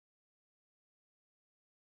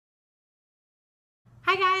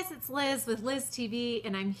Hi guys, it's Liz with LizTV,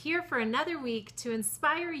 and I'm here for another week to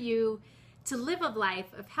inspire you to live a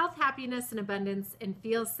life of health, happiness, and abundance and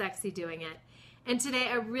feel sexy doing it. And today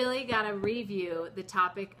I really got to review the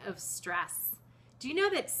topic of stress. Do you know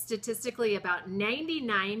that statistically about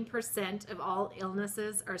 99% of all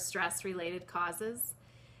illnesses are stress-related causes?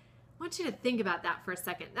 I want you to think about that for a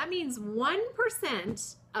second. That means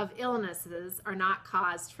 1% of illnesses are not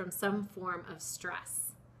caused from some form of stress.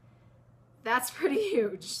 That's pretty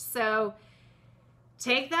huge. So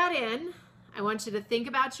take that in. I want you to think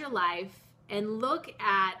about your life and look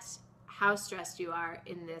at how stressed you are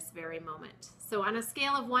in this very moment. So on a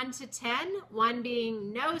scale of 1 to 10, 1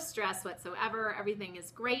 being no stress whatsoever, everything is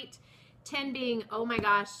great, 10 being, oh my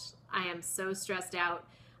gosh, I am so stressed out,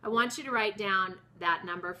 I want you to write down that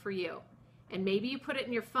number for you. And maybe you put it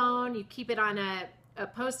in your phone, you keep it on a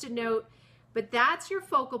Post-it note, but that's your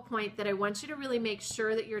focal point that I want you to really make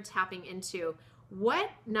sure that you're tapping into. What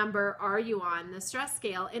number are you on the stress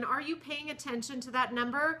scale? And are you paying attention to that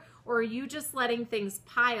number? Or are you just letting things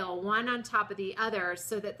pile one on top of the other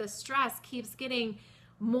so that the stress keeps getting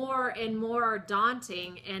more and more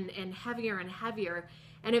daunting and heavier and heavier,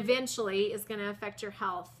 and eventually is going to affect your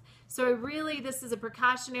health? So this is a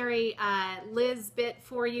precautionary Liz bit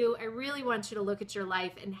for you. I really want you to look at your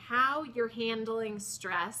life and how you're handling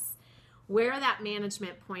stress, where that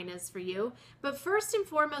management point is for you, but first and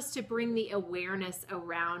foremost to bring the awareness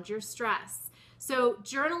around your stress. So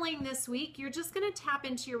journaling this week, you're just going to tap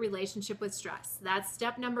into your relationship with stress. That's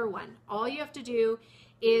step number 1. All you have to do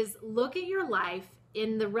is look at your life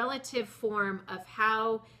in the relative form of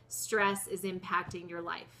how stress is impacting your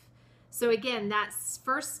life. So again, that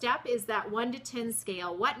first step is that 1 to 10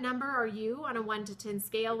 scale. What number are you on a 1 to 10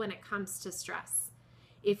 scale when it comes to stress?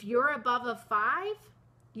 If you're above a 5,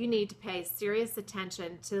 you need to pay serious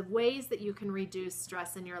attention to ways that you can reduce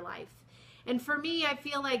stress in your life. And for me, I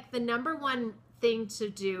feel like the number 1 thing to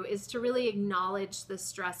do is to really acknowledge the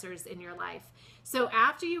stressors in your life. So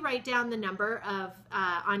after you write down the number of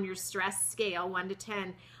on your stress scale, 1 to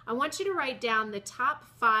 10, I want you to write down the top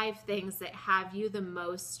 5 things that have you the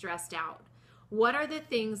most stressed out. What are the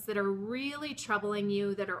things that are really troubling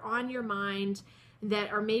you, that are on your mind, that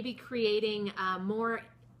are maybe creating more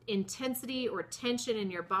intensity or tension in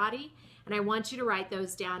your body? And I want you to write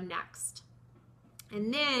those down next.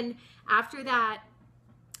 And then after that,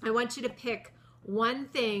 I want you to pick one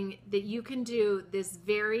thing that you can do this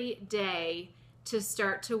very day to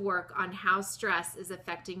start to work on how stress is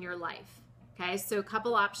affecting your life. Okay, so a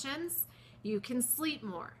couple options. You can sleep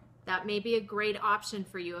more. That may be a great option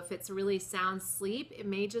for you. If it's really sound sleep, it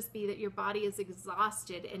may just be that your body is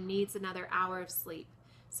exhausted and needs another hour of sleep.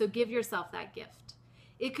 So give yourself that gift.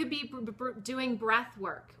 It could be doing breath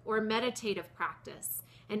work or meditative practice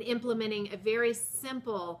and implementing a very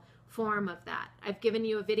simple form of that. I've given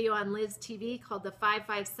you a video on LizTV called the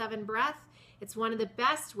 557 breath. It's one of the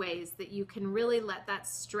best ways that you can really let that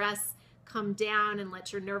stress come down and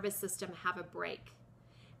let your nervous system have a break.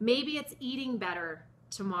 Maybe it's eating better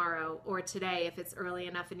tomorrow or today if it's early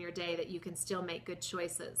enough in your day that you can still make good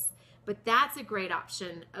choices. But that's a great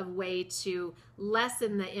option, a way to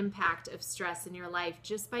lessen the impact of stress in your life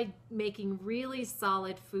just by making really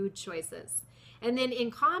solid food choices. And then in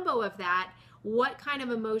combo of that, what kind of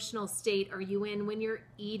emotional state are you in when you're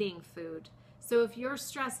eating food? So if you're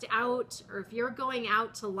stressed out, or if you're going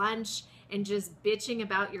out to lunch and just bitching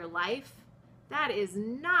about your life, that is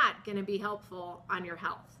not going to be helpful on your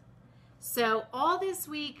health. So all this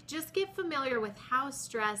week, just get familiar with how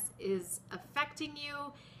stress is affecting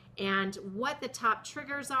you and what the top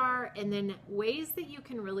triggers are, and then ways that you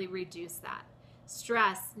can really reduce that.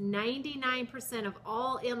 Stress, 99% of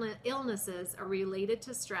all illnesses are related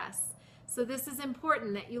to stress. So this is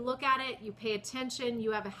important that you look at it, you pay attention,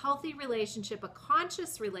 you have a healthy relationship, a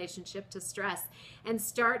conscious relationship to stress, and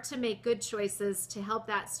start to make good choices to help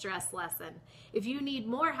that stress lessen. If you need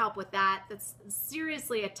more help with that, that's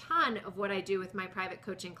seriously a ton of what I do with my private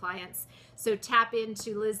coaching clients. So tap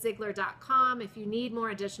into LizZiegler.com if you need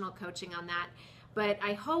more additional coaching on that. But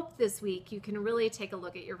I hope this week you can really take a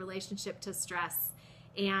look at your relationship to stress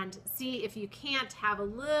and see if you can't have a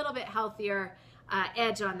little bit healthier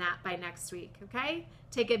edge on that by next week, okay?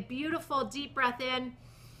 Take a beautiful deep breath in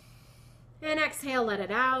and exhale, let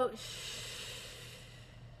it out.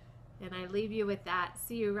 And I leave you with that.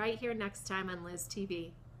 See you right here next time on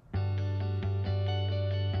LizTV.